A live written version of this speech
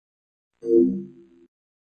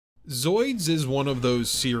Zoids is one of those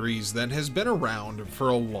series that has been around for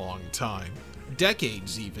a long time,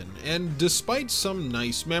 decades even, and despite some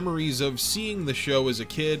nice memories of seeing the show as a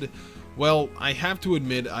kid, well, I have to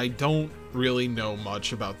admit I don't really know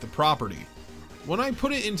much about the property. When I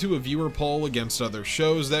put it into a viewer poll against other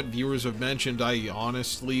shows that viewers have mentioned, I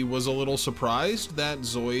honestly was a little surprised that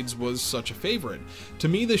Zoids was such a favorite. To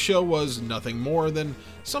me, the show was nothing more than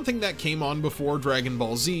something that came on before Dragon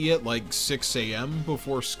Ball Z at like 6 AM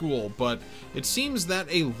before school, but it seems that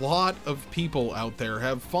a lot of people out there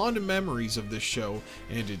have fond memories of this show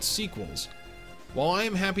and its sequels. While I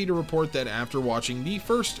am happy to report that after watching the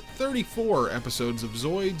first 34 episodes of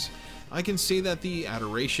Zoids, I can say that the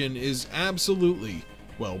adoration is absolutely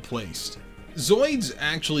well placed. Zoids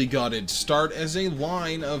actually got its start as a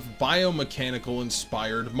line of biomechanical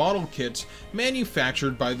inspired model kits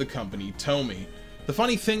manufactured by the company TOMY. The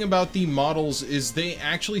funny thing about the models is they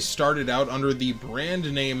actually started out under the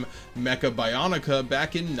brand name Mecha Bionica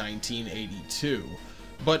back in 1982.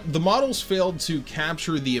 But the models failed to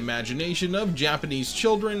capture the imagination of Japanese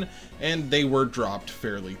children, and they were dropped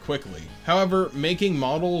fairly quickly. However, making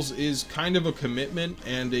models is kind of a commitment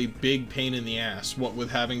and a big pain in the ass, what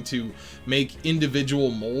with having to make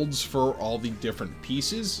individual molds for all the different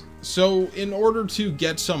pieces. So, in order to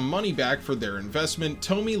get some money back for their investment,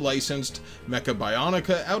 TOMY licensed Mecha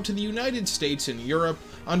Bionica out to the United States and Europe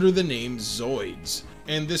under the name Zoids.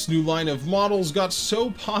 And this new line of models got so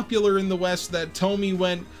popular in the West that TOMY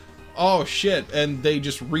went, oh shit, and they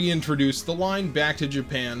just reintroduced the line back to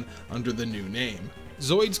Japan under the new name.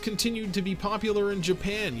 Zoids continued to be popular in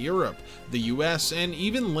Japan, Europe, the US, and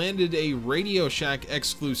even landed a Radio Shack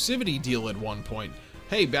exclusivity deal at one point.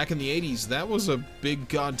 Hey, back in the 80s, that was a big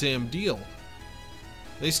goddamn deal.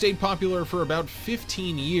 They stayed popular for about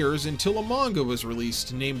 15 years until a manga was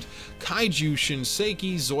released named Kaiju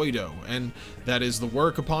Shinseki Zoido, and that is the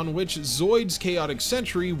work upon which Zoids Chaotic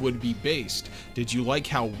Century would be based. Did you like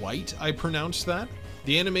how white I pronounced that?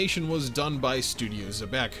 The animation was done by Studio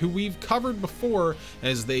Zebek, who we've covered before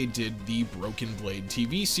as they did the Broken Blade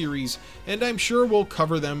TV series, and I'm sure we'll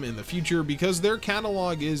cover them in the future because their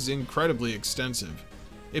catalog is incredibly extensive.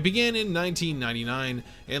 It began in 1999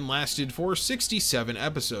 and lasted for 67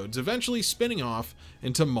 episodes, eventually spinning off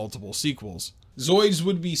into multiple sequels. Zoids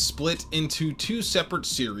would be split into two separate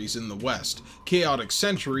series in the West, Chaotic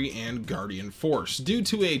Century and Guardian Force, due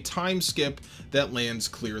to a time skip that lands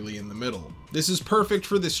clearly in the middle. This is perfect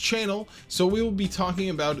for this channel, so we will be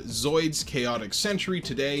talking about Zoids Chaotic Century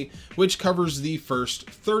today, which covers the first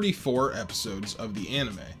 34 episodes of the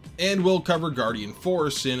anime. And we'll cover Guardian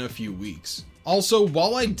Force in a few weeks. Also,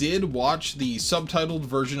 while I did watch the subtitled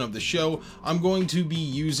version of the show, I'm going to be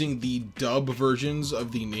using the dub versions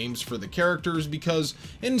of the names for the characters because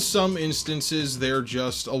in some instances they're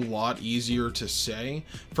just a lot easier to say.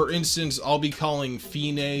 For instance, I'll be calling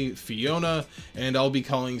Fine Fiona, and I'll be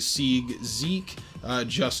calling Sieg Zeke,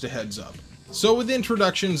 just a heads up. So with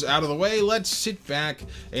introductions out of the way, let's sit back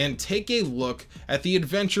and take a look at the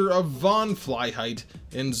adventure of Von Flyheight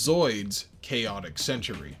in Zoids Chaotic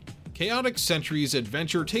Century. Chaotic Century's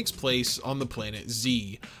adventure takes place on the planet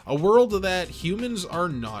Z, a world that humans are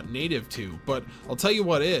not native to, but I'll tell you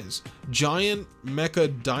what is: giant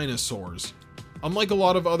mecha dinosaurs. Unlike a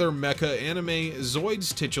lot of other mecha anime,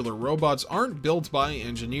 Zoid's titular robots aren't built by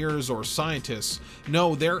engineers or scientists.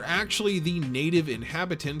 No, they're actually the native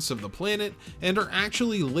inhabitants of the planet and are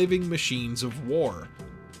actually living machines of war.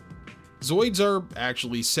 Zoids are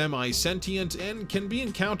actually semi-sentient and can be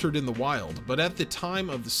encountered in the wild, but at the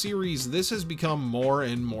time of the series this has become more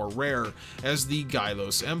and more rare as the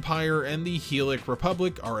Gylos Empire and the Helic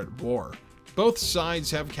Republic are at war. Both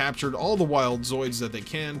sides have captured all the wild Zoids that they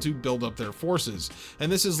can to build up their forces,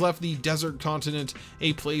 and this has left the desert continent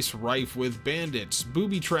a place rife with bandits,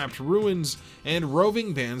 booby-trapped ruins, and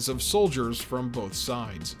roving bands of soldiers from both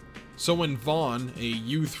sides. So when Vaughn, a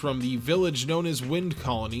youth from the village known as Wind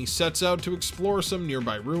Colony, sets out to explore some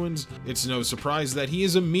nearby ruins, it's no surprise that he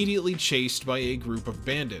is immediately chased by a group of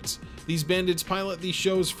bandits. These bandits pilot the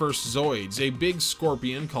show's first Zoids, a big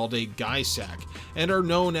scorpion called a Gysack, and are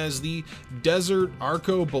known as the Desert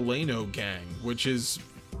Arcobaleno Gang, which is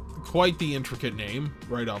quite the intricate name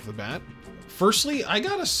right off the bat. Firstly, I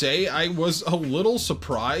gotta say, I was a little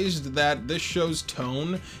surprised that this show's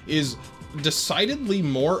tone is decidedly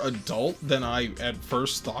more adult than I at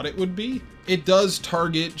first thought it would be. It does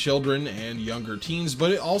target children and younger teens,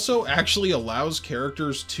 but it also actually allows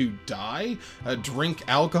characters to die, drink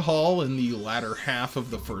alcohol in the latter half of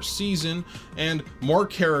the first season, and more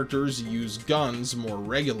characters use guns more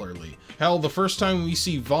regularly. Hell, the first time we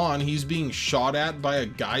see Vaughn, he's being shot at by a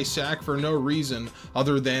guy sack for no reason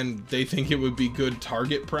other than they think it would be good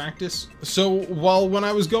target practice. So while when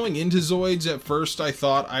I was going into Zoids at first I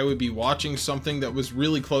thought I would be watching something that was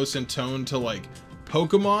really close in tone to like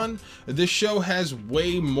Pokemon, this show has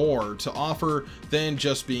way more to offer than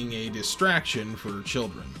just being a distraction for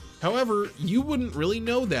children. However, you wouldn't really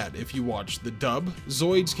know that if you watched the dub.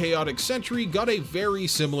 Zoids Chaotic Century got a very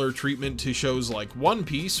similar treatment to shows like One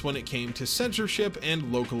Piece when it came to censorship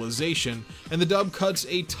and localization, and the dub cuts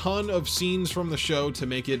a ton of scenes from the show to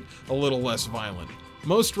make it a little less violent.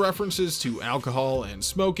 Most references to alcohol and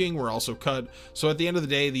smoking were also cut, so at the end of the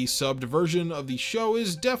day, the subbed version of the show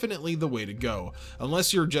is definitely the way to go,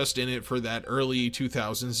 unless you're just in it for that early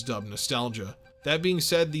 2000s dub nostalgia. That being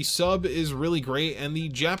said, the sub is really great and the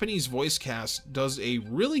Japanese voice cast does a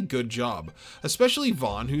really good job, especially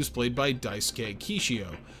Vaughn, who's played by Daisuke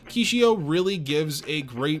Kishio. Kishio really gives a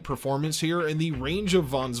great performance here, and the range of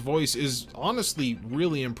Vaughn's voice is honestly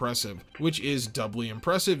really impressive, which is doubly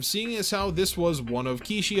impressive seeing as how this was one of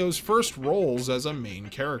Kishio's first roles as a main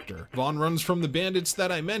character. Vaughn runs from the bandits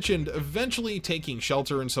that I mentioned, eventually taking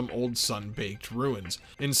shelter in some old sun-baked ruins.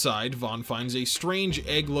 Inside, Vaughn finds a strange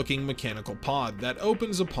egg-looking mechanical pod that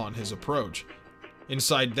opens upon his approach.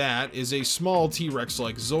 Inside that is a small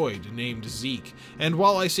T-Rex-like Zoid named Zeke, and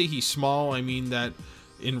while I say he's small, I mean that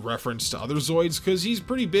in reference to other Zoids, because he's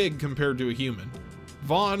pretty big compared to a human.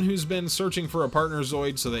 Vaughn, who's been searching for a partner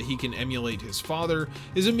Zoid so that he can emulate his father,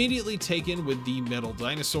 is immediately taken with the metal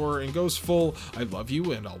dinosaur and goes full "I love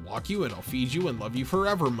you and I'll walk you and I'll feed you and love you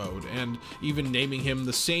forever" mode, and even naming him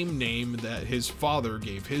the same name that his father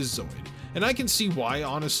gave his Zoid. And I can see why,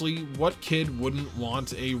 honestly. What kid wouldn't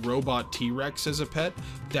want a robot T-Rex as a pet?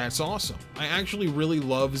 That's awesome. I actually really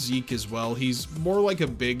love Zeke as well. He's more like a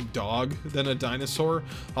big dog than a dinosaur,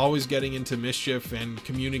 always getting into mischief and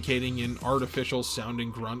communicating in artificial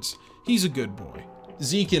sounding grunts. He's a good boy.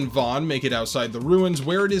 Zeke and Vaughn make it outside the ruins,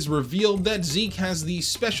 where it is revealed that Zeke has the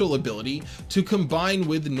special ability to combine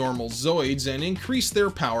with normal Zoids and increase their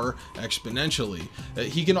power exponentially.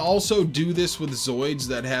 He can also do this with Zoids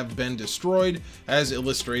that have been destroyed, as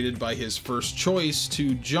illustrated by his first choice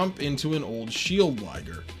to jump into an old shield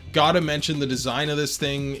liger. Gotta mention the design of this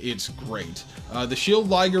thing, it's great. The shield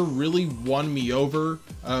liger really won me over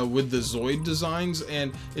with the Zoid designs,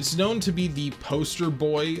 and it's known to be the poster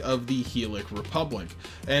boy of the Helix Republic,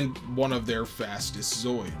 and one of their fastest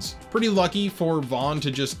Zoids. Pretty lucky for Vaughn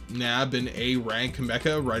to just nab an A-rank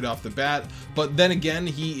mecha right off the bat, but then again,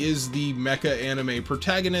 he is the mecha anime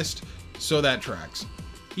protagonist, so that tracks.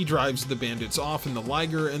 He drives the bandits off in the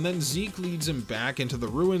Liger, and then Zeke leads him back into the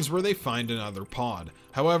ruins where they find another pod.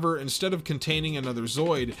 However, instead of containing another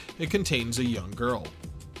Zoid, it contains a young girl.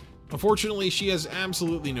 Unfortunately, she has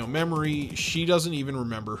absolutely no memory. She doesn't even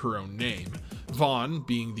remember her own name. Vaughn,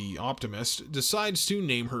 being the optimist, decides to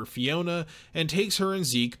name her Fiona and takes her and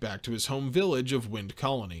Zeke back to his home village of Wind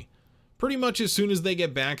Colony. Pretty much as soon as they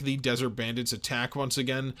get back, the desert bandits attack once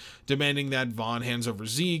again, demanding that Vaughn hands over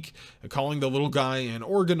Zeke, calling the little guy an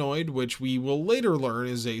organoid, which we will later learn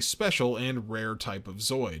is a special and rare type of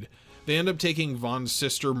Zoid. They end up taking Vaughn's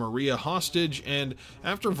sister Maria hostage, and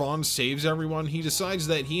after Vaughn saves everyone, he decides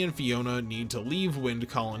that he and Fiona need to leave Wind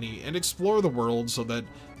Colony and explore the world so that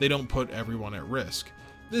they don't put everyone at risk.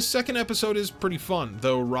 This second episode is pretty fun,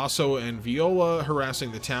 though Rosso and Viola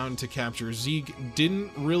harassing the town to capture Zeke didn't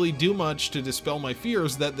really do much to dispel my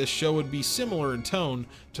fears that this show would be similar in tone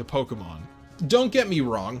to Pokemon. Don't get me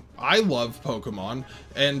wrong, I love Pokemon,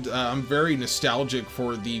 and I'm very nostalgic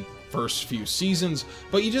for the first few seasons,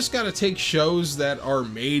 but you just gotta take shows that are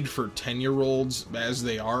made for 10-year-olds as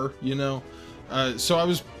they are, you know? So I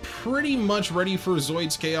was pretty much ready for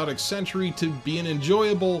Zoids Chaotic Century to be an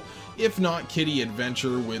enjoyable, if not kiddie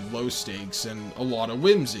adventure with low stakes and a lot of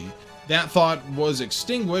whimsy. That thought was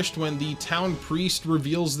extinguished when the town priest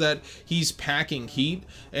reveals that he's packing heat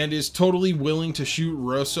and is totally willing to shoot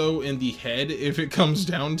Rosso in the head if it comes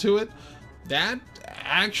down to it. That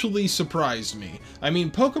actually surprised me. I mean,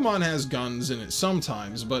 Pokemon has guns in it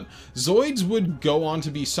sometimes, but Zoids would go on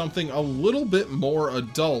to be something a little bit more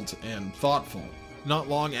adult and thoughtful. Not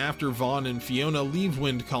long after Vaughn and Fiona leave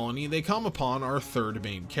Wind Colony, they come upon our third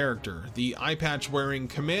main character, the eye patch-wearing,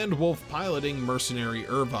 command wolf piloting mercenary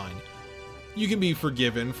Irvine. You can be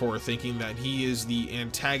forgiven for thinking that he is the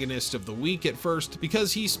antagonist of the week at first,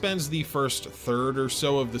 because he spends the first third or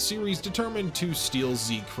so of the series determined to steal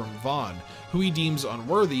Zeke from Vaughn, who he deems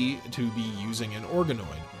unworthy to be using an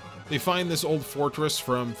organoid. They find this old fortress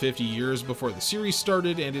from 50 years before the series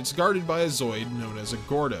started, and it's guarded by a Zoid known as a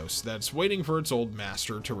Gordos that's waiting for its old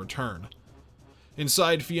master to return.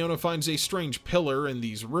 Inside, Fiona finds a strange pillar in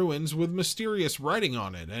these ruins with mysterious writing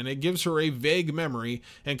on it, and it gives her a vague memory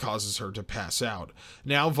and causes her to pass out.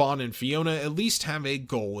 Now Vaughn and Fiona at least have a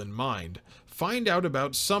goal in mind: find out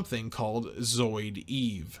about something called Zoid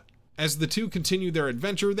Eve. As the two continue their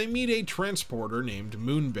adventure, they meet a transporter named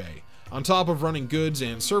Moonbay. On top of running goods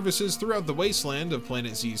and services throughout the wasteland of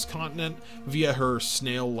Planet Z's continent via her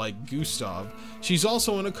snail-like Gustav, she's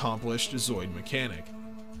also an accomplished Zoid mechanic.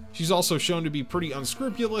 She's also shown to be pretty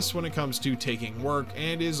unscrupulous when it comes to taking work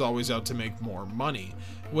and is always out to make more money,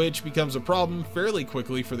 which becomes a problem fairly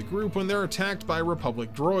quickly for the group when they're attacked by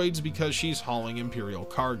Republic droids because she's hauling Imperial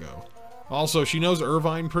cargo. Also, she knows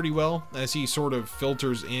Irvine pretty well, as he sort of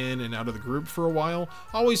filters in and out of the group for a while,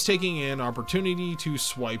 always taking an opportunity to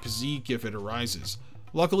swipe Zeke if it arises.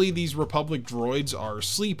 Luckily, these Republic droids are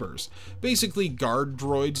sleepers, basically guard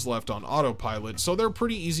droids left on autopilot, so they're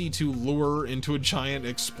pretty easy to lure into a giant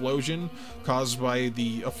explosion caused by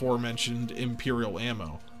the aforementioned Imperial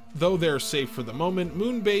ammo. Though they're safe for the moment,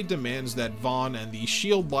 Moonbay demands that Vaughn and the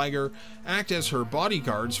shield Liger act as her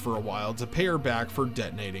bodyguards for a while to pay her back for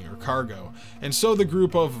detonating her cargo, and so the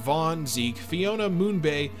group of Vaughn, Zeke, Fiona,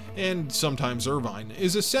 Moonbay, and sometimes Irvine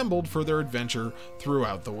is assembled for their adventure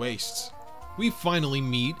throughout the wastes. We finally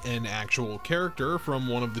meet an actual character from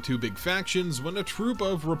one of the two big factions when a troop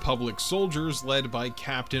of Republic soldiers led by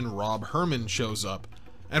Captain Rob Herman shows up.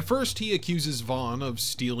 At first, he accuses Vaughn of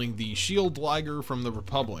stealing the shield Liger from the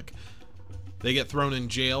Republic. They get thrown in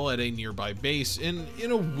jail at a nearby base, and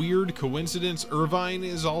in a weird coincidence, Irvine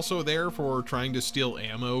is also there for trying to steal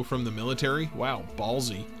ammo from the military. Wow,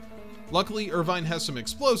 ballsy. Luckily, Irvine has some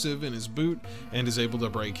explosive in his boot and is able to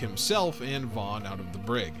break himself and Vaughn out of the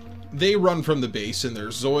brig. They run from the base in their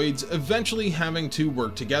Zoids, eventually having to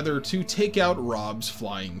work together to take out Rob's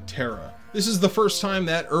flying Terra. This is the first time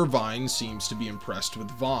that Irvine seems to be impressed with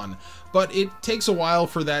Vaughn, but it takes a while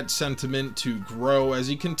for that sentiment to grow as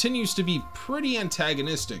he continues to be pretty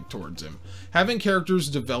antagonistic towards him. Having characters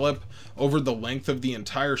develop over the length of the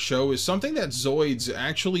entire show is something that Zoids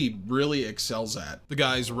actually really excels at. The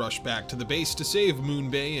guys rush back to the base to save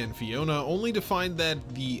Moonbay and Fiona, only to find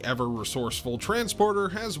that the ever-resourceful transporter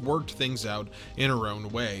has worked things out in her own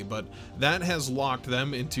way, but that has locked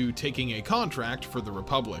them into taking a contract for the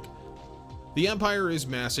Republic. The Empire is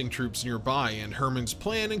massing troops nearby, and Herman's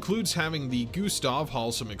plan includes having the Gustav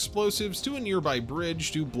haul some explosives to a nearby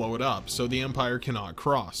bridge to blow it up so the Empire cannot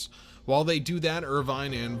cross. While they do that,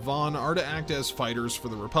 Irvine and Vaughn are to act as fighters for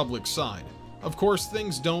the Republic side. Of course,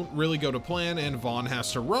 things don't really go to plan, and Vaughn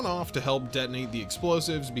has to run off to help detonate the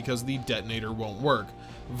explosives because the detonator won't work.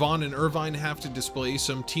 Vaughn and Irvine have to display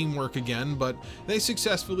some teamwork again, but they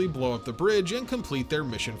successfully blow up the bridge and complete their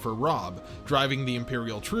mission for Rob, driving the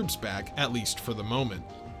Imperial troops back, at least for the moment.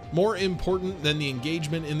 More important than the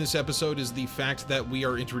engagement in this episode is the fact that we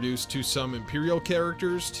are introduced to some Imperial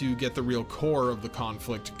characters to get the real core of the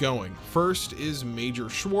conflict going. First is Major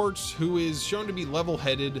Schwartz, who is shown to be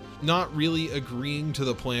level-headed, not really agreeing to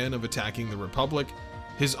the plan of attacking the Republic.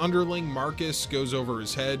 His underling Marcus goes over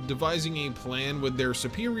his head, devising a plan with their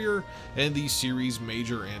superior and the series'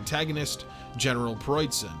 major antagonist, General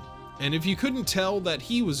Proitzen. And if you couldn't tell that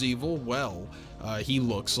he was evil, well, he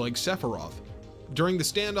looks like Sephiroth. During the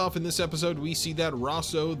standoff in this episode, we see that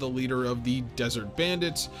Rosso, the leader of the Desert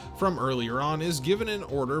Bandits from earlier on, is given an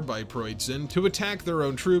order by Proitzen to attack their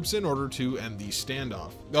own troops in order to end the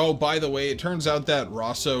standoff. Oh, by the way, it turns out that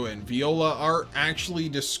Rosso and Viola are actually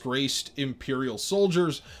disgraced Imperial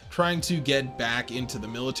soldiers trying to get back into the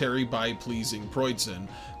military by pleasing Proitzen,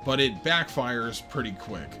 but it backfires pretty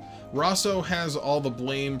quick. Rosso has all the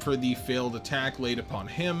blame for the failed attack laid upon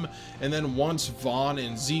him, and then once Vaughn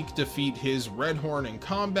and Zeke defeat his Redhorn in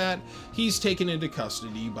combat, he's taken into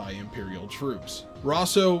custody by Imperial troops.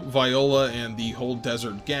 Rosso, Viola, and the whole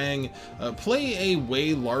Desert Gang play a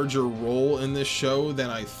way larger role in this show than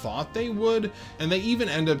I thought they would, and they even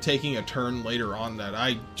end up taking a turn later on that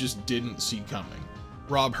I just didn't see coming.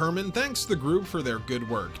 Rob Herman thanks the group for their good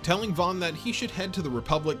work, telling Vaughn that he should head to the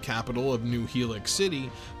Republic capital of New Helix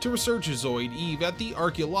City to research Zoid Eve at the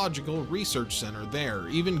Archaeological Research Center there,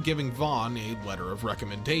 even giving Vaughn a letter of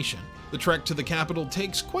recommendation. The trek to the capital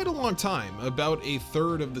takes quite a long time, about a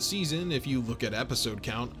third of the season if you look at episode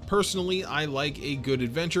count. Personally, I like a good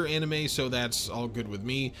adventure anime, so that's all good with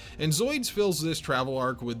me, and Zoids fills this travel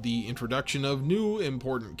arc with the introduction of new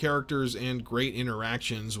important characters and great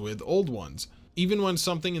interactions with old ones. Even when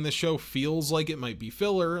something in the show feels like it might be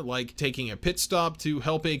filler, like taking a pit stop to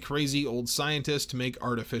help a crazy old scientist make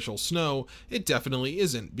artificial snow, it definitely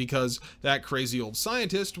isn't, because that crazy old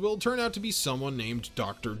scientist will turn out to be someone named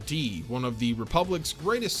Dr. D, one of the Republic's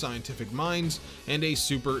greatest scientific minds and a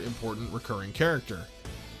super important recurring character.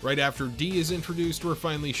 Right after D is introduced, we're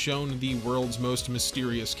finally shown the world's most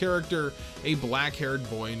mysterious character, a black-haired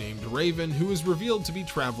boy named Raven, who is revealed to be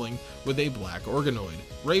traveling with a black organoid.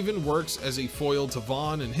 Raven works as a foil to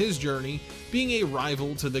Vaughn in his journey, being a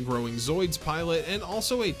rival to the growing Zoids pilot and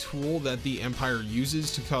also a tool that the Empire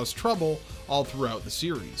uses to cause trouble all throughout the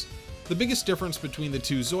series. The biggest difference between the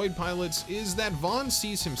two Zoid pilots is that Vaughn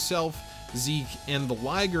sees himself, Zeke, and the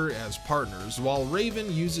Liger as partners, while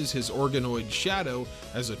Raven uses his organoid Shadow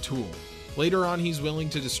as a tool. Later on, he's willing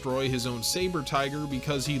to destroy his own saber tiger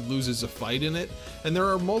because he loses a fight in it, and there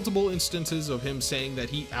are multiple instances of him saying that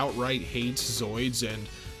he outright hates Zoids and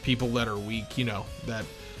people that are weak, you know, that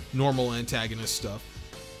normal antagonist stuff.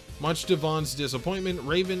 Much to Vaughn's disappointment,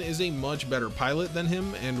 Raven is a much better pilot than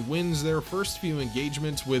him and wins their first few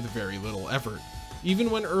engagements with very little effort.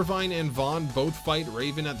 Even when Irvine and Vaughn both fight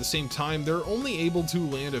Raven at the same time, they're only able to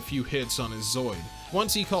land a few hits on his Zoid.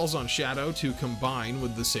 Once he calls on Shadow to combine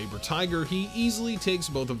with the Saber Tiger, he easily takes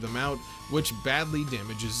both of them out, which badly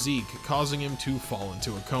damages Zeke, causing him to fall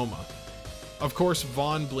into a coma. Of course,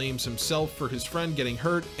 Vaughn blames himself for his friend getting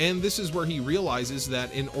hurt, and this is where he realizes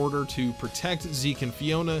that in order to protect Zeke and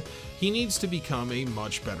Fiona, he needs to become a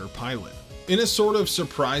much better pilot. In a sort of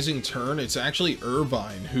surprising turn, it's actually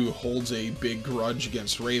Irvine who holds a big grudge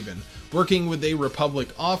against Raven, working with a Republic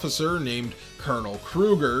officer named Colonel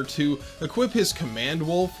Kruger to equip his command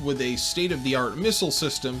wolf with a state-of-the-art missile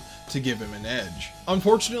system to give him an edge.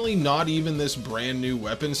 Unfortunately, not even this brand new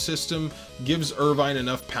weapon system gives Irvine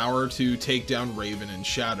enough power to take down Raven and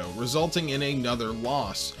Shadow, resulting in another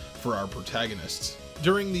loss for our protagonists.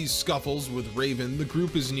 During these scuffles with Raven, the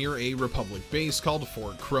group is near a Republic base called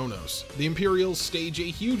Fort Kronos. The Imperials stage a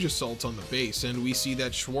huge assault on the base, and we see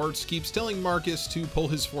that Schwartz keeps telling Marcus to pull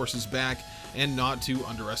his forces back and not to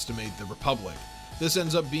underestimate the Republic. This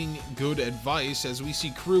ends up being good advice, as we see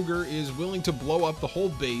Kruger is willing to blow up the whole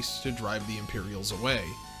base to drive the Imperials away.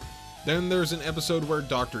 Then there's an episode where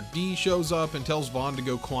Dr. D shows up and tells Vaughn to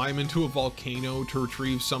go climb into a volcano to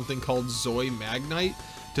retrieve something called Zoe Magnite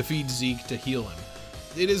to feed Zeke to heal him.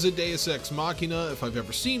 It is a Deus Ex Machina if I've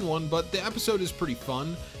ever seen one, but the episode is pretty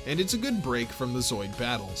fun, and it's a good break from the Zoid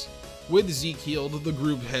battles. With Zeke healed, the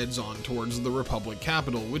group heads on towards the Republic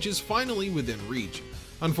capital, which is finally within reach.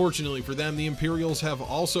 Unfortunately for them, the Imperials have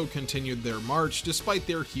also continued their march despite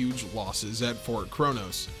their huge losses at Fort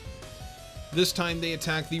Kronos. This time they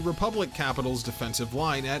attack the Republic capital's defensive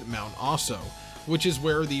line at Mount Osso, which is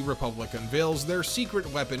where the Republic unveils their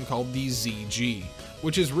secret weapon called the ZG,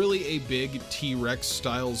 which is really a big T-Rex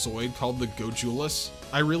style Zoid called the Gojulus.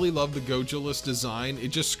 I really love the Gojulus design, it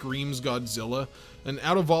just screams Godzilla, and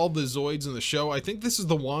out of all the Zoids in the show, I think this is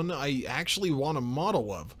the one I actually want a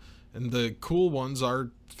model of, and the cool ones are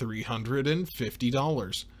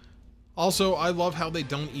 $350. Also, I love how they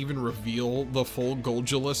don't even reveal the full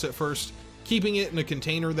Gojulus at first, keeping it in a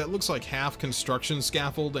container that looks like half construction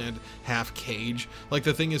scaffold and half cage, like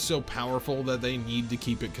the thing is so powerful that they need to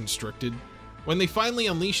keep it constricted. When they finally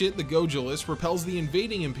unleash it, the Gojulus repels the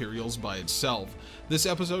invading Imperials by itself. This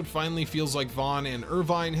episode finally feels like Vaughn and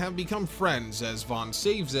Irvine have become friends as Vaughn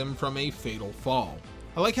saves them from a fatal fall.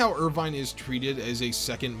 I like how Irvine is treated as a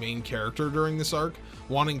second main character during this arc,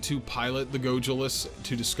 wanting to pilot the Gojulus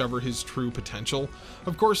to discover his true potential.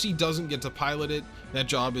 Of course, he doesn't get to pilot it, that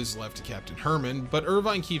job is left to Captain Herman, but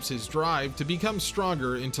Irvine keeps his drive to become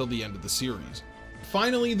stronger until the end of the series.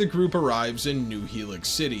 Finally, the group arrives in New Helix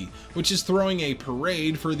City, which is throwing a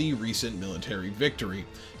parade for the recent military victory.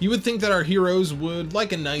 You would think that our heroes would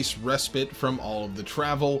like a nice respite from all of the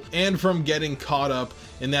travel and from getting caught up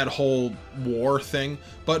in that whole war thing,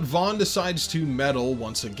 but Vaughn decides to meddle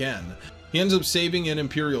once again. He ends up saving an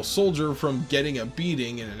Imperial soldier from getting a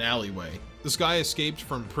beating in an alleyway. This guy escaped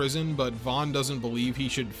from prison, but Vaughn doesn't believe he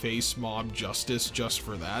should face mob justice just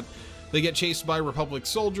for that. They get chased by Republic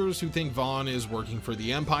soldiers who think Vaughn is working for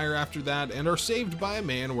the Empire after that, and are saved by a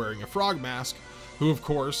man wearing a frog mask, who of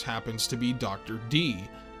course happens to be Dr. D.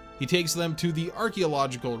 He takes them to the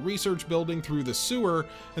archaeological research building through the sewer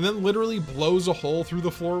and then literally blows a hole through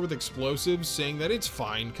the floor with explosives, saying that it's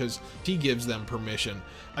fine because he gives them permission.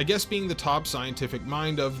 I guess being the top scientific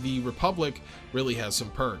mind of the Republic really has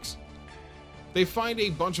some perks. They find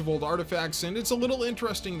a bunch of old artifacts, and it's a little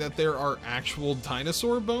interesting that there are actual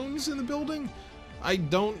dinosaur bones in the building. I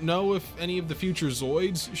don't know if any of the future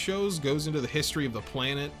Zoids shows goes into the history of the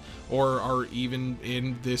planet or are even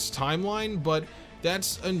in this timeline, but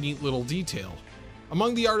that's a neat little detail.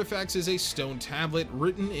 Among the artifacts is a stone tablet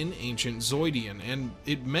written in ancient Zoidian, and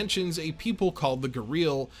it mentions a people called the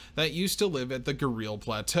Gareel that used to live at the Gareel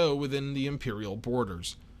Plateau within the Imperial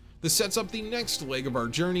borders. This sets up the next leg of our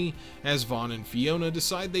journey, as Vaughn and Fiona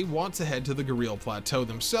decide they want to head to the Gareel Plateau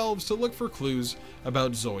themselves to look for clues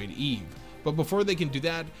about Zoid Eve. But before they can do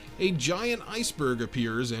that, a giant iceberg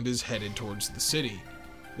appears and is headed towards the city.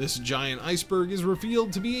 This giant iceberg is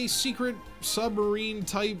revealed to be a secret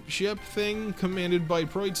submarine-type ship thing commanded by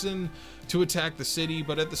Proitzen to attack the city,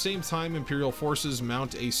 but at the same time Imperial forces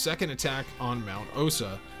mount a second attack on Mount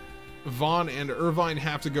Osa. Vaughn and Irvine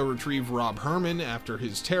have to go retrieve Rob Herman after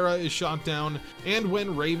his Terra is shot down, and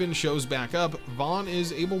when Raven shows back up, Vaughn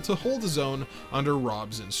is able to hold his own under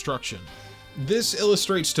Rob's instruction. This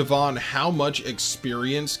illustrates to Vaughn how much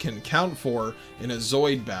experience can count for in a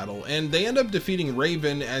Zoid battle, and they end up defeating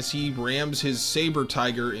Raven as he rams his saber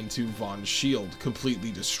tiger into Vaughn's shield,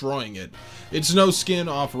 completely destroying it. It's no skin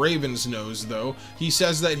off Raven's nose though. He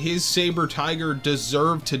says that his saber tiger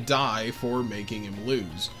deserved to die for making him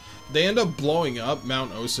lose. They end up blowing up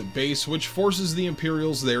Mount Osa base, which forces the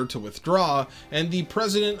Imperials there to withdraw, and the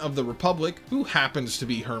President of the Republic, who happens to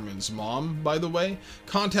be Herman's mom, by the way,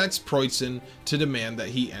 contacts Proitzen to demand that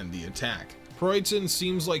he end the attack. Proitzen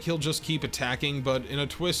seems like he'll just keep attacking, but in a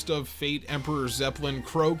twist of fate, Emperor Zeppelin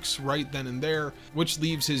croaks right then and there, which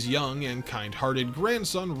leaves his young and kind-hearted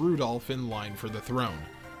grandson Rudolph in line for the throne.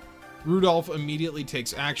 Rudolph immediately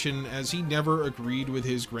takes action, as he never agreed with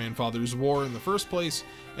his grandfather's war in the first place,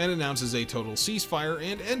 and announces a total ceasefire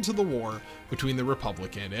and end to the war between the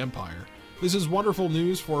Republic and Empire. This is wonderful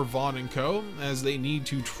news for Vaughn and co, as they need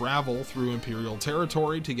to travel through Imperial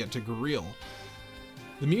territory to get to Gareel.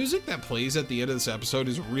 The music that plays at the end of this episode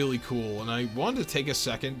is really cool, and I wanted to take a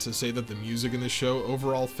second to say that the music in this show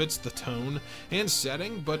overall fits the tone and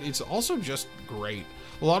setting, but it's also just great.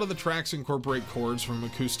 A lot of the tracks incorporate chords from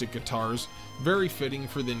acoustic guitars, very fitting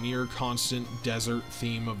for the near-constant desert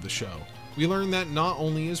theme of the show. We learn that not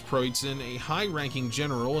only is Proitzen a high-ranking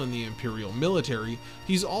general in the Imperial military,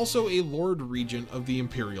 he's also a Lord Regent of the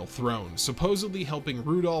Imperial throne, supposedly helping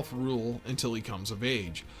Rudolph rule until he comes of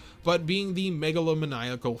age. But being the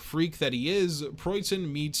megalomaniacal freak that he is,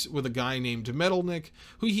 Proitzen meets with a guy named Metalnick,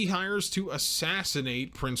 who he hires to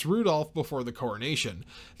assassinate Prince Rudolph before the coronation.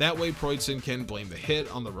 That way Proitzen can blame the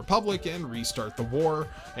hit on the Republic and restart the war,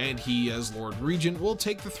 and he, as Lord Regent, will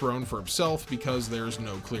take the throne for himself because there's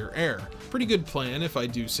no clear heir. Pretty good plan if I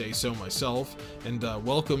do say so myself, and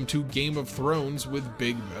welcome to Game of Thrones with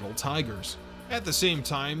big metal tigers. At the same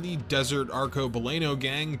time, the Desert Arcobaleno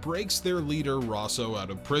gang breaks their leader Rosso out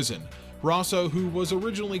of prison. Rosso, who was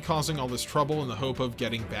originally causing all this trouble in the hope of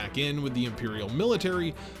getting back in with the Imperial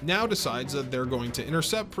military, now decides that they're going to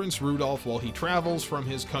intercept Prince Rudolph while he travels from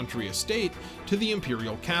his country estate to the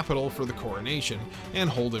Imperial capital for the coronation and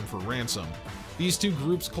hold him for ransom. These two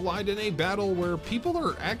groups collide in a battle where people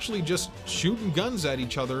are actually just shooting guns at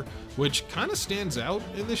each other, which kind of stands out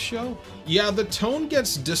in this show. Yeah, the tone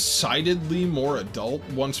gets decidedly more adult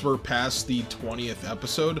once we're past the 20th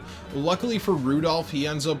episode. Luckily for Rudolph, he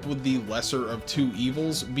ends up with the lesser of two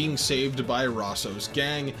evils, being saved by Rosso's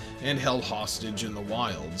gang and held hostage in the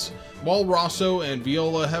wilds. While Rosso and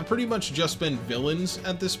Viola have pretty much just been villains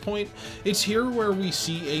at this point, it's here where we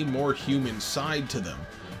see a more human side to them.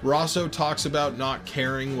 Rosso talks about not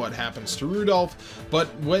caring what happens to Rudolph, but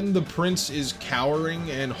when the prince is cowering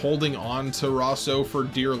and holding on to Rosso for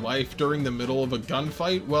dear life during the middle of a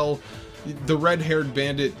gunfight, well, the red-haired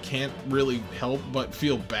bandit can't really help but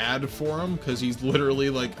feel bad for him because he's literally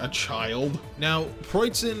like a child. Now,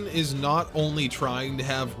 Proitzen is not only trying to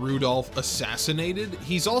have Rudolph assassinated,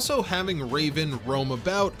 he's also having Raven roam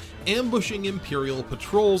about, ambushing Imperial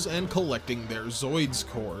patrols and collecting their Zoids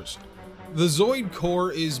cores. The Zoid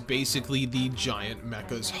core is basically the giant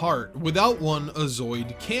mecha's heart. Without one, a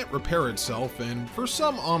Zoid can't repair itself, and for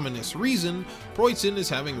some ominous reason, Proitzen is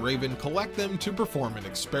having Raven collect them to perform an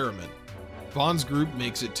experiment. Vaughn's group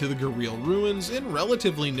makes it to the Gareel ruins in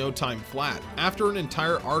relatively no time flat. After an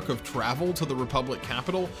entire arc of travel to the Republic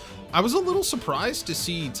capital, I was a little surprised to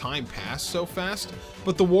see time pass so fast,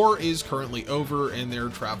 but the war is currently over and their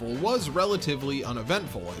travel was relatively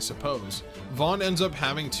uneventful, I suppose. Vaughn ends up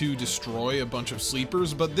having to destroy a bunch of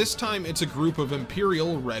sleepers, but this time it's a group of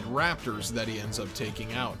Imperial Red Raptors that he ends up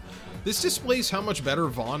taking out. This displays how much better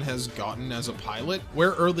Vaughn has gotten as a pilot,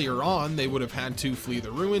 where earlier on they would have had to flee the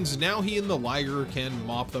ruins. Now he and the Liger can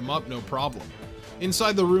mop them up no problem.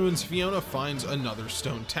 Inside the ruins, Fiona finds another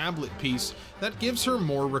stone tablet piece that gives her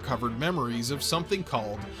more recovered memories of something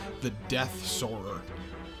called the Death Soarer,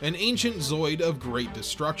 an ancient Zoid of great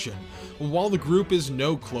destruction. While the group is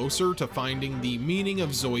no closer to finding the meaning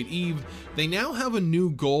of Zoid Eve, they now have a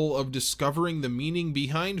new goal of discovering the meaning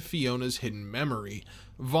behind Fiona's hidden memory.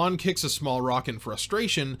 Vaughn kicks a small rock in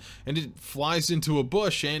frustration, and it flies into a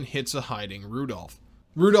bush and hits a hiding Rudolph.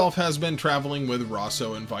 Rudolph has been traveling with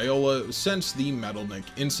Rosso and Viola since the Metalnick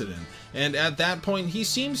incident, and at that point he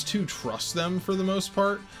seems to trust them for the most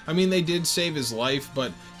part. I mean, they did save his life,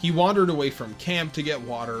 but he wandered away from camp to get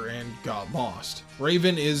water and got lost.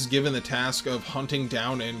 Raven is given the task of hunting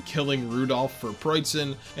down and killing Rudolph for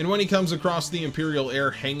Preutzen, and when he comes across the Imperial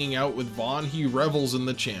heir hanging out with Vaughn, he revels in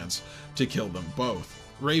the chance to kill them both.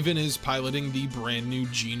 Raven is piloting the brand new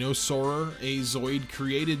Genosoarer, a Zoid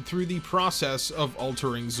created through the process of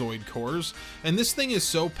altering Zoid cores, and this thing is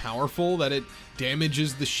so powerful that it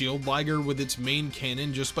damages the shield Liger with its main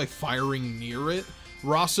cannon just by firing near it.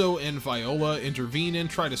 Rosso and Viola intervene and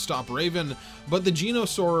try to stop Raven, but the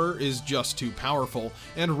Genosoarer is just too powerful,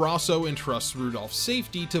 and Rosso entrusts Rudolph's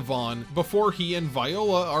safety to Vaughn before he and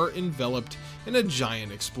Viola are enveloped in a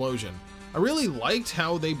giant explosion. I really liked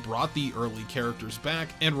how they brought the early characters back,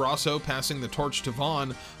 and Rosso passing the torch to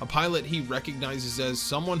Vaughn, a pilot he recognizes as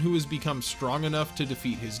someone who has become strong enough to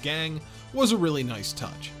defeat his gang, was a really nice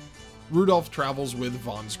touch. Rudolph travels with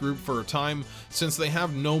Vaughn's group for a time, since they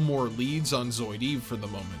have no more leads on Zoid Eve for the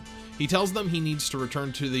moment. He tells them he needs to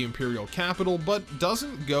return to the Imperial capital, but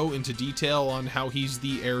doesn't go into detail on how he's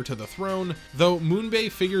the heir to the throne, though Moonbay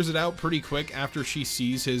figures it out pretty quick after she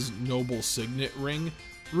sees his noble signet ring.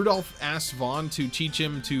 Rudolph asks Vaughn to teach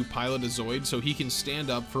him to pilot a Zoid so he can stand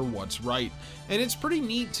up for what's right, and it's pretty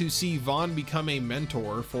neat to see Vaughn become a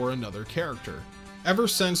mentor for another character. Ever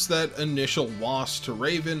since that initial loss to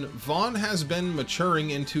Raven, Vaughn has been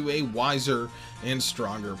maturing into a wiser and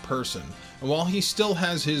stronger person. And while he still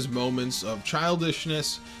has his moments of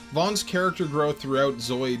childishness, Vaughn's character growth throughout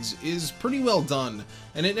Zoids is pretty well done,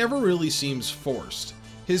 and it never really seems forced.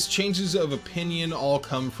 His changes of opinion all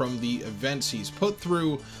come from the events he's put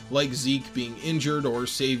through, like Zeke being injured or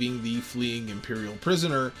saving the fleeing Imperial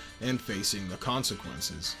prisoner and facing the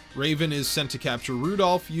consequences. Raven is sent to capture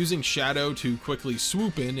Rudolph, using Shadow to quickly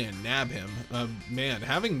swoop in and nab him. Man,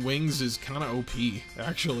 having wings is kinda OP,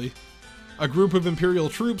 actually. A group of Imperial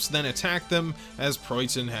troops then attack them, as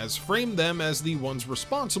Preutzen has framed them as the ones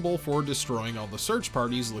responsible for destroying all the search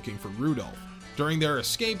parties looking for Rudolph. During their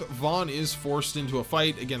escape, Vaughn is forced into a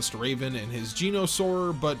fight against Raven and his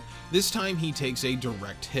Genosoarer, but this time he takes a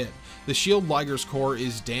direct hit. The shield Liger's core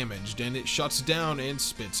is damaged, and it shuts down and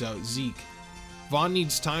spits out Zeke. Vaughn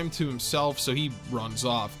needs time to himself, so he runs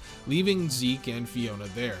off, leaving Zeke and Fiona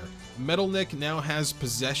there. Metalnick now has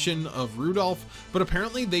possession of Rudolph, but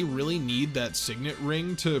apparently they really need that signet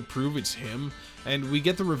ring to prove it's him, and we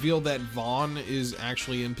get the reveal that Vaughn is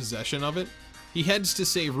actually in possession of it. He heads to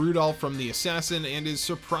save Rudolph from the assassin and is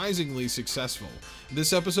surprisingly successful.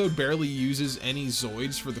 This episode barely uses any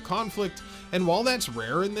Zoids for the conflict, and while that's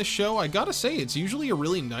rare in this show, I gotta say it's usually a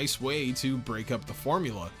really nice way to break up the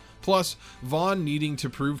formula. Plus, Vaughn needing to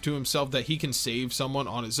prove to himself that he can save someone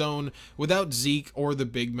on his own without Zeke or the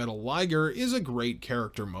big metal Liger is a great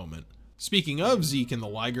character moment. Speaking of Zeke and the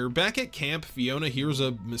Liger, back at camp, Fiona hears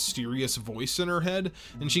a mysterious voice in her head,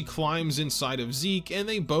 and she climbs inside of Zeke, and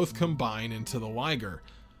they both combine into the Liger.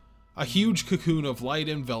 A huge cocoon of light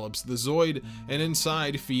envelops the Zoid, and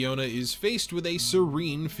inside, Fiona is faced with a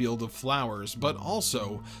serene field of flowers, but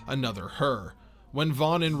also another her. When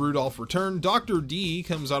Vaughn and Rudolph return, Dr. D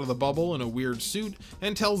comes out of the bubble in a weird suit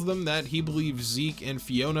and tells them that he believes Zeke and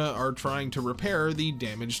Fiona are trying to repair the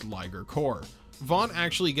damaged Liger core. Vaughn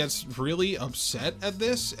actually gets really upset at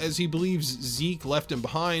this, as he believes Zeke left him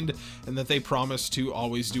behind and that they promised to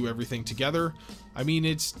always do everything together. I mean,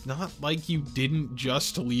 it's not like you didn't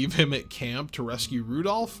just leave him at camp to rescue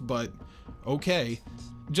Rudolph, but okay.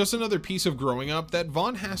 Just another piece of growing up that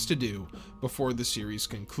Vaughn has to do before the series'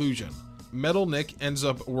 conclusion. Metal Nick ends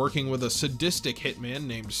up working with a sadistic hitman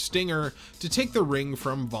named Stinger to take the ring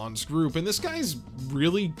from Vaughn's group, and this guy's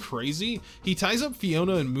really crazy. He ties up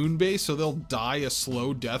Fiona and Moonbay so they'll die a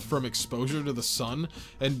slow death from exposure to the sun,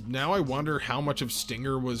 and now I wonder how much of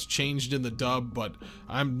Stinger was changed in the dub, but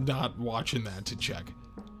I'm not watching that to check.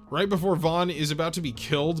 Right before Vaughn is about to be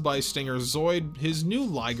killed by Stinger's Zoid, his new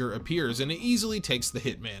Liger appears and it easily takes the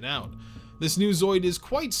hitman out. This new Zoid is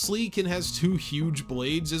quite sleek and has 2 huge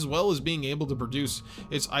blades, as well as being able to produce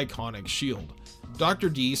its iconic shield. Dr.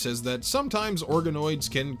 D says that sometimes organoids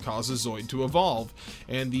can cause a Zoid to evolve,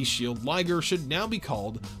 and the shield Liger should now be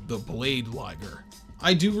called the Blade Liger.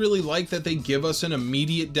 I do really like that they give us an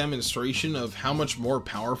immediate demonstration of how much more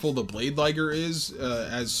powerful the Blade Liger is,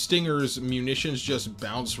 as Stinger's munitions just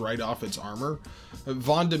bounce right off its armor.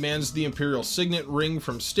 Vaughn demands the Imperial Signet ring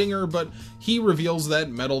from Stinger, but he reveals that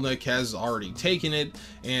Metal Nick has already taken it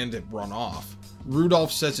and run off.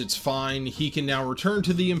 Rudolph says it's fine, he can now return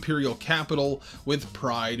to the Imperial capital with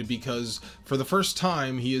pride because for the first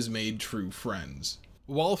time he has made true friends.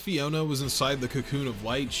 While Fiona was inside the cocoon of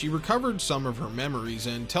light, she recovered some of her memories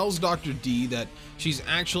and tells Dr. D that she's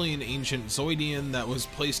actually an ancient Zoidian that was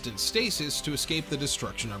placed in stasis to escape the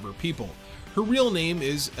destruction of her people. Her real name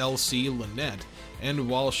is Elsie Lynette, and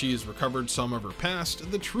while she has recovered some of her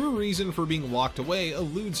past, the true reason for being locked away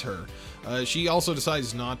eludes her. She also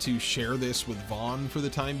decides not to share this with Vaughn for the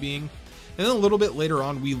time being. And then a little bit later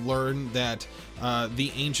on, we learn that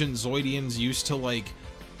the ancient Zoidians used to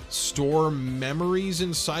store memories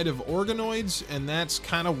inside of organoids, and that's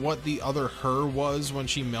kind of what the other her was when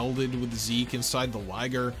she melded with Zeke inside the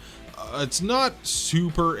Liger. It's not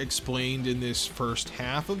super explained in this first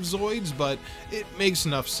half of Zoids, but it makes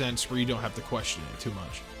enough sense where you don't have to question it too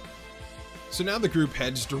much. So now the group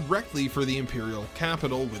heads directly for the Imperial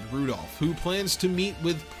capital with Rudolph, who plans to meet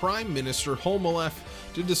with Prime Minister Holmelef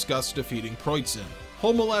to discuss defeating Preutzen.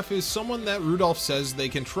 Holmelef is someone that Rudolph says they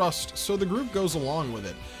can trust, so the group goes along with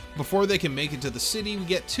it. Before they can make it to the city, we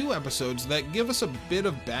get 2 episodes that give us a bit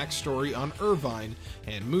of backstory on Irvine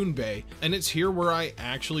and Moonbay, and it's here where I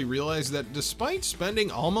actually realize that despite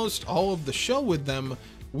spending almost all of the show with them,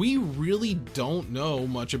 we really don't know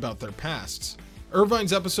much about their pasts.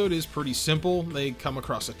 Irvine's episode is pretty simple. They come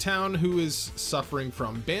across a town who is suffering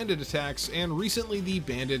from bandit attacks, and recently the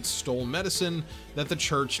bandits stole medicine that the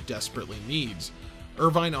church desperately needs.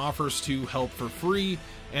 Irvine offers to help for free,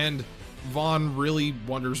 and Vaughn really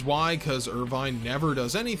wonders why, because Irvine never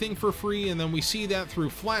does anything for free, and then we see that through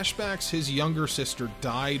flashbacks his younger sister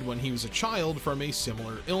died when he was a child from a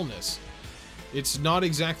similar illness. It's not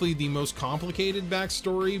exactly the most complicated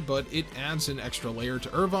backstory, but it adds an extra layer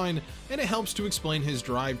to Irvine, and it helps to explain his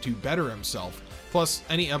drive to better himself. Plus,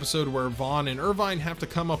 any episode where Vaughn and Irvine have to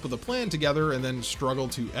come up with a plan together and then struggle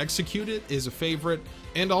to execute it is a favorite,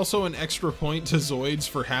 and also an extra point to Zoids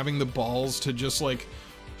for having the balls to just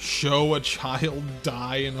show a child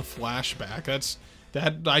die in a flashback.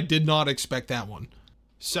 I did not expect that one.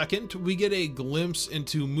 Second, we get a glimpse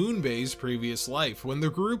into Moonbay's previous life when the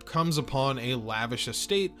group comes upon a lavish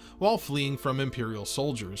estate while fleeing from Imperial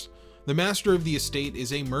soldiers. The master of the estate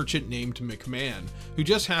is a merchant named McMahon, who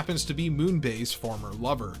just happens to be Moonbay's former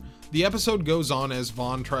lover. The episode goes on as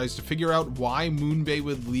Vaughn tries to figure out why Moonbay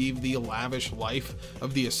would leave the lavish life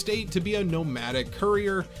of the estate to be a nomadic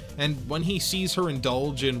courier, and when he sees her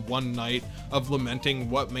indulge in one night of lamenting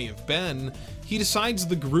what may have been, he decides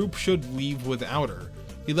the group should leave without her.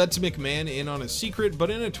 He lets McMahon in on a secret,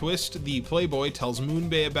 but in a twist, the Playboy tells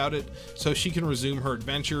Moonbay about it so she can resume her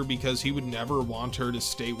adventure because he would never want her to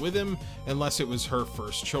stay with him unless it was her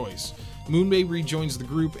first choice. Moonbay rejoins the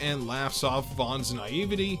group and laughs off Vaughn's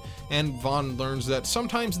naivety, and Vaughn learns that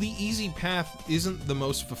sometimes the easy path isn't the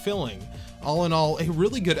most fulfilling. All in all, a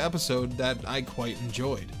really good episode that I quite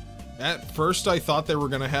enjoyed. At first, I thought they were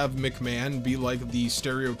going to have McMahon be the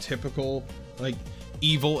stereotypical,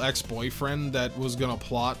 evil ex-boyfriend that was gonna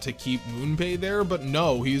plot to keep Moonbay there, but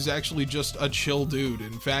no, he's actually just a chill dude.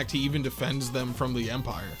 In fact, he even defends them from the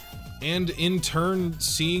Empire. And in turn,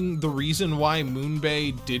 seeing the reason why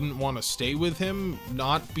Moonbay didn't want to stay with him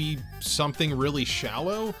not be something really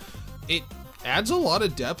shallow, it adds a lot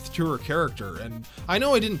of depth to her character. And I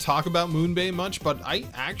know I didn't talk about Moonbay much, but I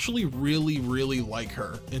actually really like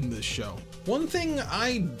her in this show. One thing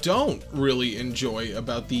I don't really enjoy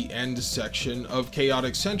about the end section of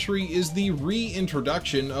Chaotic Century is the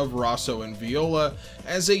reintroduction of Rosso and Viola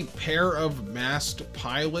as a pair of masked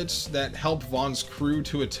pilots that help Vaughn's crew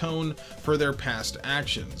to atone for their past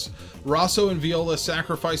actions. Rosso and Viola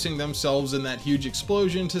sacrificing themselves in that huge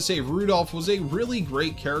explosion to save Rudolph was a really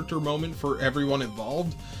great character moment for everyone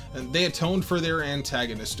involved, and they atoned for their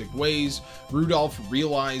antagonistic ways. Rudolph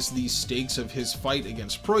realized the stakes of his fight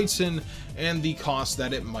against Preutzen and the cost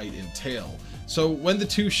that it might entail. So when the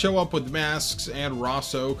two show up with masks and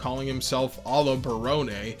Rosso calling himself Alla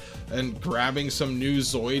Barone and grabbing some new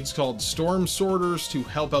Zoids called Storm Sorters to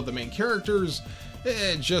help out the main characters,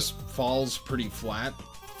 it just falls pretty flat.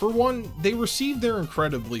 For one, they received their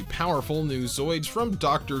incredibly powerful new Zoids from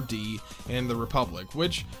Dr. D and the Republic,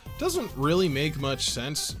 which doesn't really make much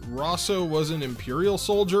sense. Rosso was an Imperial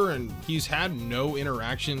soldier and he's had no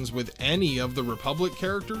interactions with any of the Republic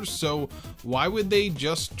characters, so why would they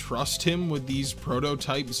just trust him with these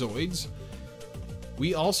prototype Zoids?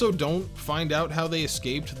 We also don't find out how they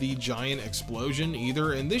escaped the giant explosion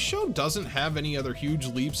either, and this show doesn't have any other huge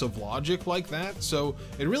leaps of logic like that, so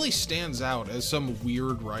it really stands out as some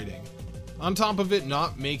weird writing. On top of it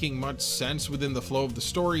not making much sense within the flow of the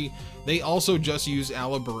story, they also just use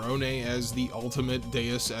Alla Barone as the ultimate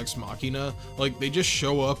deus ex machina. Like, they just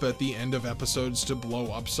show up at the end of episodes to blow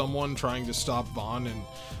up someone trying to stop Vaughn, and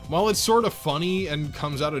while it's sort of funny and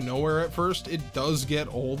comes out of nowhere at first, it does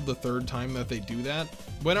get old the third time that they do that.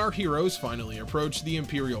 When our heroes finally approach the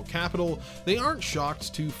Imperial capital, they aren't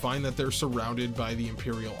shocked to find that they're surrounded by the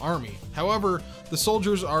Imperial army. However, the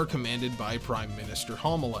soldiers are commanded by Prime Minister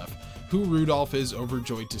Homelef, who Rudolph is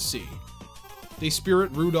overjoyed to see. They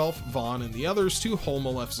spirit Rudolph, Vaughn, and the others to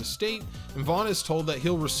Homelef's estate, and Vaughn is told that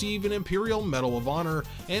he'll receive an Imperial Medal of Honor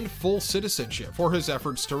and full citizenship for his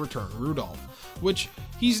efforts to return Rudolph, which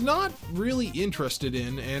he's not really interested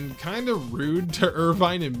in, and kind of rude to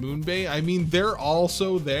Irvine and Moonbay. I mean, they're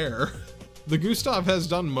also there. The Gustav has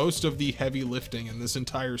done most of the heavy lifting in this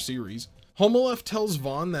entire series. Homelef tells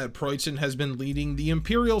Vaughn that Preutzen has been leading the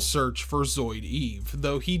Imperial search for Zoid Eve,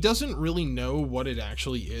 though he doesn't really know what it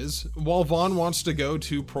actually is. While Vaughn wants to go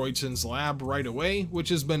to Preutzen's lab right away, which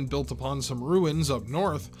has been built upon some ruins up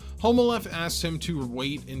north, Homelef asks him to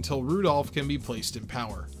wait until Rudolph can be placed in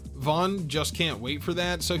power. Vaughn just can't wait for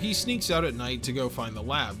that, so he sneaks out at night to go find the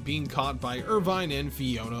lab, being caught by Irvine and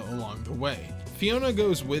Fiona along the way. Fiona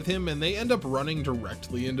goes with him and they end up running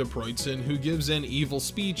directly into Preutzen, who gives an evil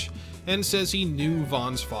speech and says he knew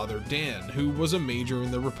Vaughn's father Dan, who was a major in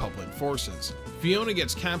the Republic forces. Fiona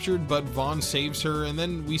gets captured, but Vaughn saves her, and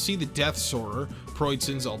then we see the Death Soarer,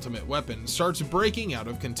 Preutzen's ultimate weapon, starts breaking out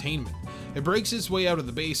of containment. It breaks its way out of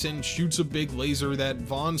the base and shoots a big laser that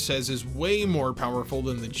Vaughn says is way more powerful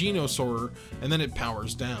than the Genosoarer, and then it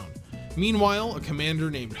powers down. Meanwhile, a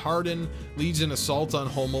commander named Hardin leads an assault on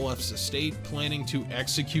Homelef's estate, planning to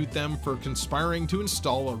execute them for conspiring to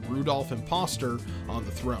install a Rudolph imposter on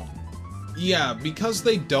the throne. Yeah, because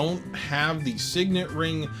they don't have the signet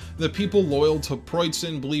ring, the people loyal to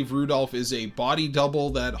Preutzen believe Rudolph is a body double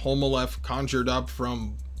that Homelef conjured up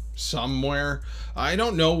from somewhere. I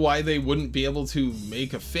don't know why they wouldn't be able to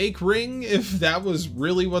make a fake ring if that was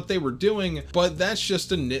really what they were doing, but that's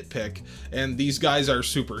just a nitpick, and these guys are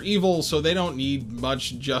super evil, so they don't need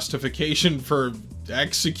much justification for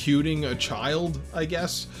executing a child, I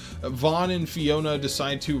guess. Vaughn and Fiona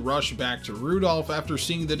decide to rush back to Rudolph after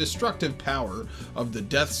seeing the destructive power of the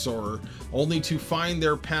Death Soarer, only to find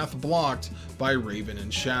their path blocked by Raven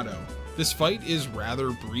and Shadow. This fight is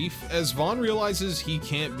rather brief, as Vaughn realizes he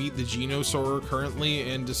can't beat the Genosoarer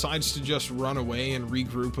currently and decides to just run away and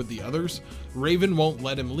regroup with the others. Raven won't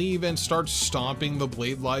let him leave and starts stomping the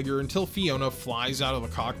Blade Liger until Fiona flies out of the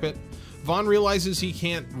cockpit. Vaughn realizes he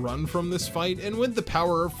can't run from this fight, and with the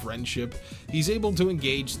power of friendship, he's able to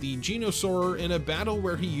engage the Genosoarer in a battle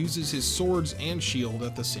where he uses his swords and shield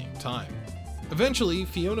at the same time. Eventually,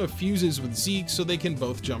 Fiona fuses with Zeke so they can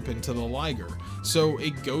both jump into the Liger, so a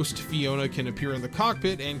ghost Fiona can appear in the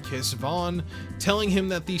cockpit and kiss Vaughn, telling him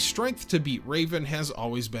that the strength to beat Raven has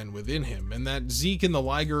always been within him, and that Zeke and the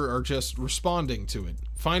Liger are just responding to it.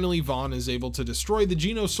 Finally, Vaughn is able to destroy the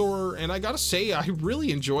Genosoarer, and I gotta say, I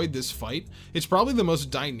really enjoyed this fight. It's probably the most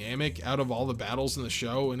dynamic out of all the battles in the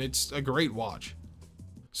show, and it's a great watch.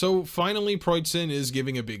 So finally, Preutzen is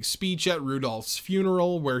giving a big speech at Rudolph's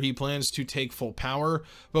funeral where he plans to take full power,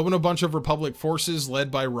 but when a bunch of Republic forces led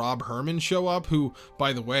by Rob Herman show up, who,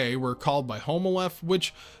 by the way, were called by Homelef,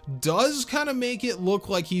 which does kind of make it look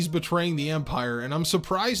like he's betraying the Empire, and I'm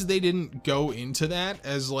surprised they didn't go into that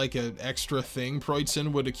as like an extra thing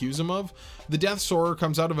Preutzen would accuse him of. The Death Soarer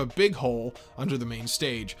comes out of a big hole under the main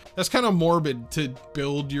stage. That's kind of morbid to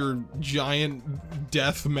build your giant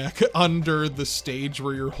death mech under the stage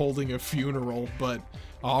where you're holding a funeral, but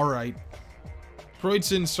alright.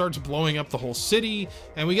 Preutzen starts blowing up the whole city,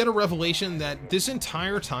 and we get a revelation that this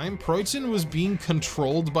entire time Preutzen was being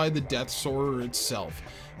controlled by the Death Soarer itself,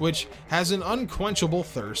 which has an unquenchable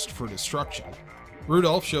thirst for destruction.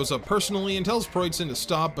 Rudolph shows up personally and tells Proitzen to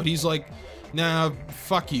stop, but he's like, nah,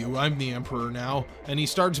 fuck you, I'm the Emperor now, and he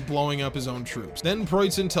starts blowing up his own troops. Then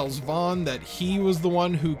Proitzen tells Vaughn that he was the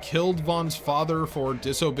one who killed Vaughn's father for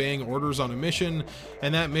disobeying orders on a mission,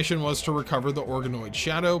 and that mission was to recover the organoid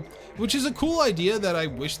shadow, which is a cool idea that I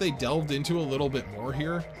wish they delved into a little bit more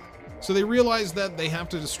here. So they realize that they have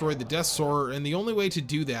to destroy the Death Soarer, and the only way to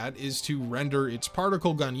do that is to render its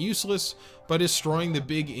particle gun useless by destroying the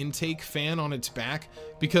big intake fan on its back,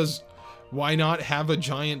 because why not have a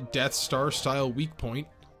giant Death Star style weak point?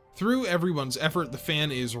 Through everyone's effort, the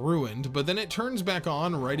fan is ruined, but then it turns back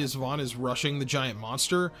on right as Vaughn is rushing the giant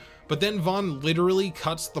monster, but then Vaughn literally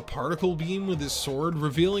cuts the particle beam with his sword,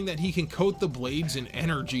 revealing that he can coat the blades in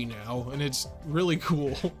energy now, and it's really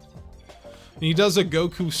cool. And he does a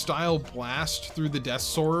Goku-style blast through the Death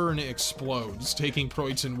Soarer and it explodes, taking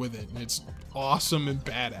Proitzen with it, and it's awesome and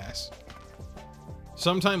badass.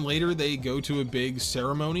 Sometime later, they go to a big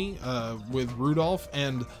ceremony with Rudolph,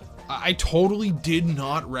 and I totally did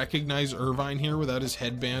not recognize Irvine here without his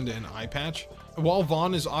headband and eye patch. While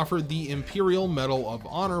Vaughn is offered the Imperial Medal of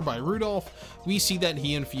Honor by Rudolph, we see that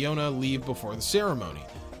he and Fiona leave before the ceremony,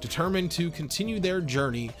 determined to continue their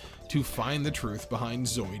journey to find the truth behind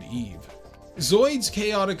Zoid Eve. Zoids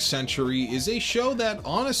Chaotic Century is a show that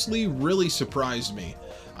honestly really surprised me.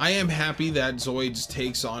 I am happy that Zoids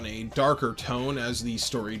takes on a darker tone as the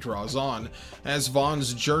story draws on. As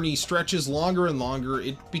Vaughn's journey stretches longer and longer,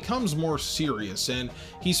 it becomes more serious, and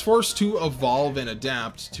he's forced to evolve and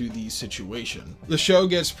adapt to the situation. The show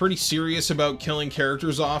gets pretty serious about killing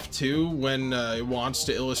characters off too when it wants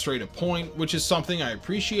to illustrate a point, which is something I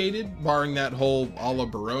appreciated, barring that whole a la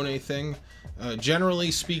Barone thing.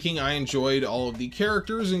 Generally speaking, I enjoyed all of the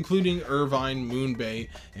characters, including Irvine, Moonbay,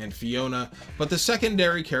 and Fiona, but the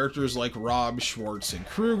secondary characters like Rob, Schwartz, and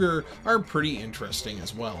Kruger are pretty interesting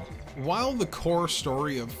as well. While the core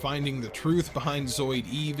story of finding the truth behind Zoid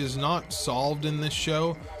Eve is not solved in this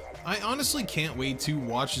show, I honestly can't wait to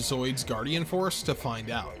watch Zoid's Guardian Force to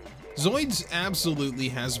find out. Zoids absolutely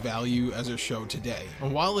has value as a show today,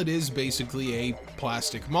 and while it is basically a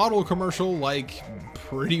plastic model commercial like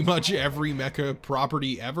pretty much every mecha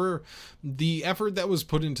property ever, the effort that was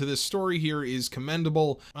put into this story here is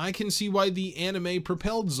commendable. I can see why the anime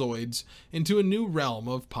propelled Zoids into a new realm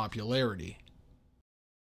of popularity.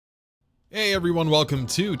 Hey everyone, welcome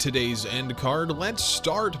to today's end card. Let's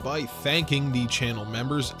start by thanking the channel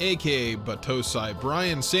members, aka Batosai,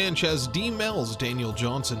 Brian Sanchez, D. Mells, Daniel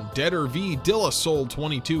Johnson, Deader V, Dilla Soul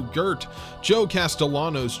 22, Gert, Joe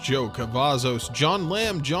Castellanos, Joe Cavazos, John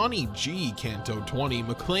Lamb, Johnny G, Canto 20,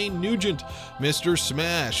 McLean Nugent, Mr.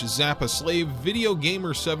 Smash, Zappa Slave, Video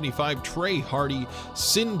Gamer 75, Trey Hardy,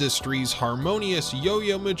 Sindustries, Harmonious,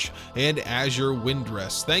 Yo-Yo Mitch, and Azure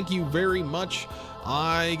Windress. Thank you very much.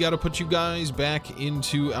 I gotta put you guys back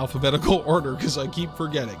into alphabetical order because I keep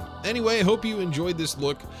forgetting. Anyway, I hope you enjoyed this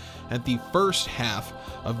look at the first half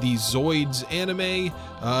of the Zoids anime.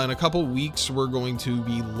 In a couple weeks, we're going to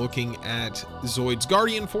be looking at Zoids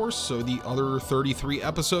Guardian Force, so the other 33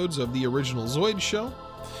 episodes of the original Zoid show.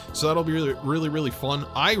 So that'll be really fun.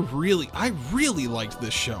 I really liked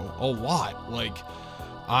this show a lot. Like,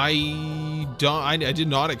 I did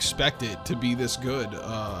not expect it to be this good,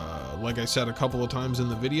 like I said a couple of times in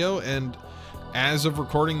the video, and as of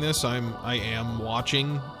recording this, I am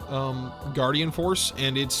watching Guardian Force,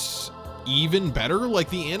 and it's even better. Like,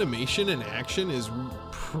 the animation and action is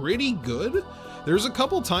pretty good. There's a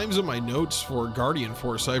couple times in my notes for Guardian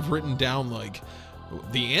Force I've written down, like,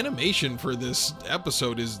 the animation for this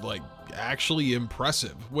episode is, like, actually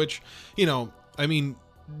impressive, which, you know, I mean,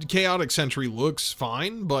 Chaotic Century looks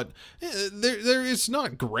fine, but it's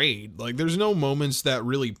not great. Like, there's no moments that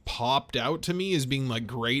really popped out to me as being like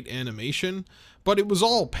great animation, but it was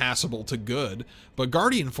all passable to good. But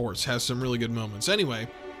Guardian Force has some really good moments. Anyway,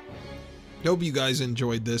 hope you guys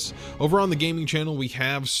enjoyed this. Over on the gaming channel, we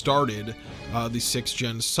have started the 6th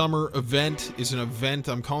Gen Summer event. It's an event.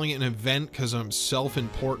 I'm calling it an event because I'm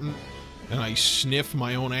self-important and I sniff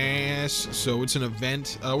my own ass, so it's an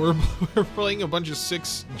event. We're playing a bunch of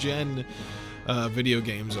 6th Gen video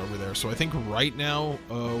games over there. So I think right now,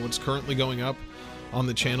 what's currently going up on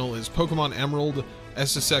the channel is Pokemon Emerald,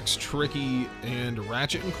 SSX Tricky, and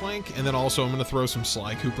Ratchet and Clank, and then also I'm going to throw some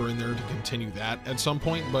Sly Cooper in there to continue that at some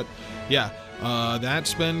point. But yeah,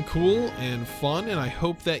 that's been cool and fun, and I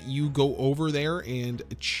hope that you go over there and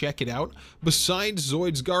check it out. Besides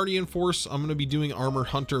Zoid's Guardian Force, I'm going to be doing Armor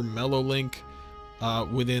Hunter Mellow Link.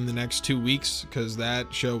 within the next 2 weeks, because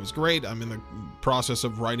that show was great. I'm in the process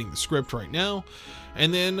of writing the script right now.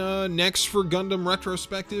 And then next for Gundam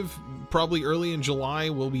Retrospective, probably early in July,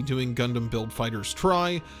 we'll be doing Gundam Build Fighters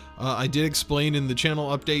Try. I did explain in the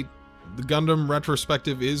channel update, the Gundam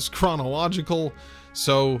Retrospective is chronological,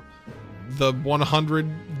 so the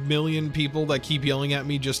 100 million people that keep yelling at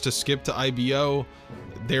me just to skip to IBO,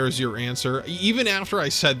 there's your answer. Even after I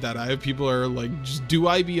said that, I have people are like, just do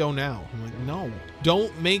IBO now. I'm like, no,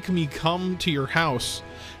 don't make me come to your house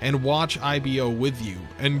and watch IBO with you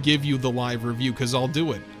and give you the live review, because I'll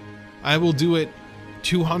do it. I will do it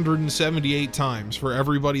 278 times for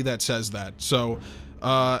everybody that says that. So,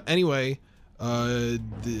 anyway,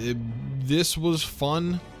 this was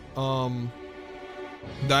fun.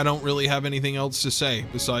 I don't really have anything else to say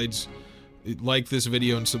besides like this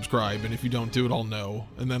video and subscribe, and if you don't do it, I'll know,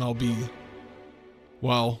 and then I'll be,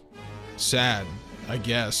 well, sad, I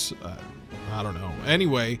guess. I don't know.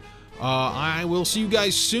 Anyway, I will see you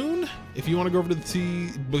guys soon. If you want to go over to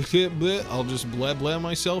the I'll just blah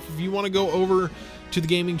myself. If you want to go over to the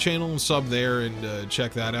gaming channel and sub there and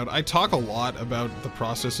check that out. I talk a lot about the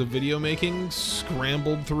process of video making,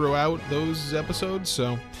 scrambled throughout those episodes,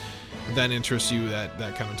 so if that interests you, that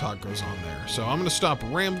kind of talk goes on there. So I'm going to stop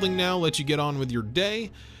rambling now, let you get on with your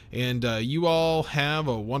day, and you all have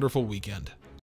a wonderful weekend.